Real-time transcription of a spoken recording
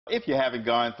If you haven't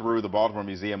gone through the Baltimore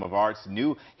Museum of Art's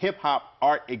new hip-hop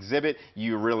art exhibit,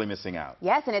 you're really missing out.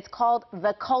 Yes, and it's called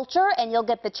The Culture, and you'll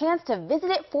get the chance to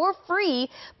visit it for free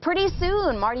pretty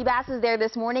soon. Marty Bass is there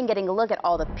this morning getting a look at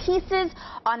all the pieces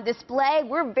on display.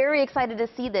 We're very excited to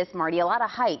see this, Marty. A lot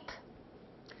of hype.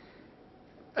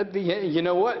 You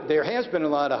know what? There has been a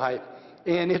lot of hype,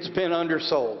 and it's been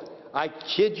undersold. I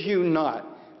kid you not.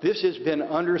 This has been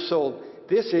undersold.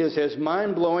 This is as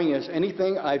mind-blowing as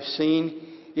anything I've seen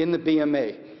in the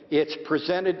BMA. It's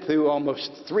presented through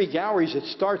almost 3 galleries. It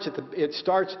starts at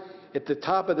the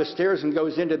top of the stairs and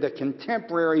goes into the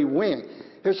contemporary wing.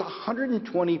 There's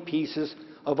 120 pieces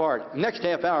of art. Next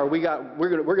half hour, we're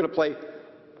going to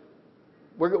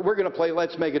play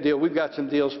Let's Make a Deal. We've got some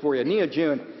deals for you. Nia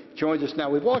June joins us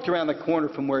now. We've walked around the corner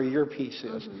from where your piece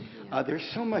is. There's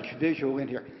so much visual in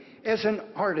here. As an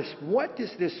artist, what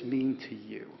does this mean to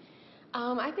you?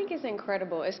 I think it's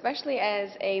incredible, especially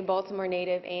as a Baltimore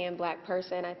native and black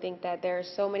person. I think that there are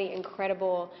so many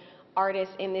incredible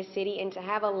artists in this city, and to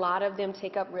have a lot of them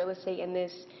take up real estate in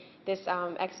this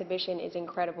exhibition is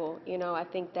incredible. You know, I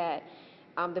think that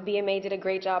the BMA did a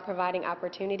great job providing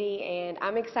opportunity, and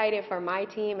I'm excited for my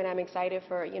team, and I'm excited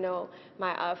for, you know,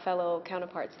 my fellow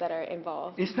counterparts that are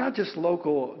involved. It's not just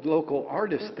local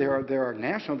artists. There are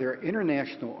national, there are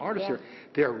international artists. Yeah.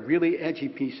 There are really edgy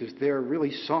pieces. There are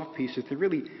really soft pieces. They're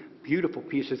really beautiful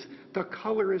pieces. The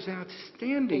color is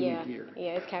outstanding here.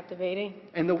 Yeah, it's captivating.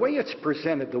 And the way it's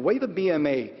presented, the way the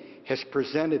BMA has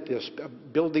presented this,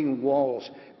 building walls,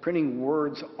 printing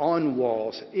words on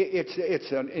walls,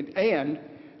 and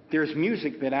there's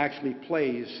music that actually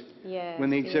plays when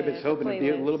the exhibit's open. It'd be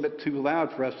a little bit too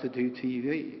loud for us to do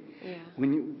TV. Yeah.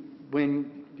 When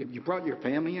you brought your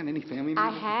family in, any family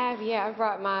members? I have, yeah. I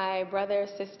brought my brother,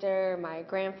 sister, my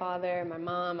grandfather, my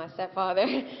mom, my stepfather.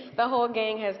 The whole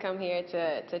gang has come here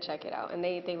to check it out, and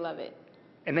they love it.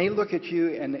 And they look at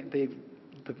you, and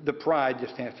the pride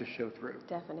just has to show through.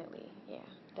 Definitely, yeah,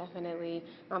 definitely.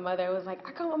 My mother was like,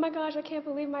 oh my gosh, I can't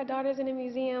believe my daughter's in a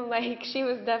museum. Like, she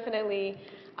was definitely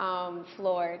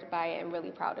floored by it and really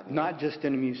proud of me. Not just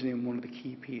in a museum, one of the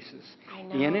key pieces. I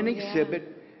know, in an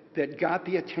exhibit that got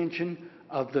the attention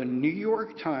of the New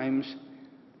York Times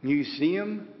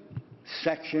museum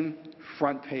section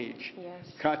front page. Yes.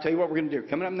 Can I tell you what we're going to do?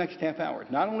 Coming up next half hour,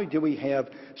 not only do we have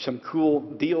some cool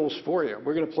deals for you,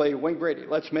 we're going to play Wayne Brady,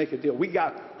 Let's Make a Deal.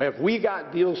 If we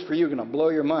got deals for you, going to blow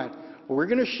your mind. Well, we're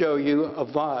going to show you a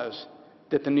vase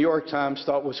that the New York Times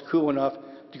thought was cool enough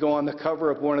to go on the cover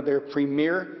of one of their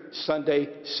premier Sunday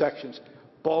sections.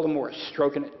 Baltimore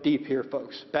stroking it deep here,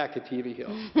 folks. Back to TV Hill.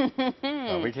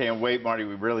 We can't wait, Marty.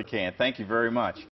 We really can. Thank you very much.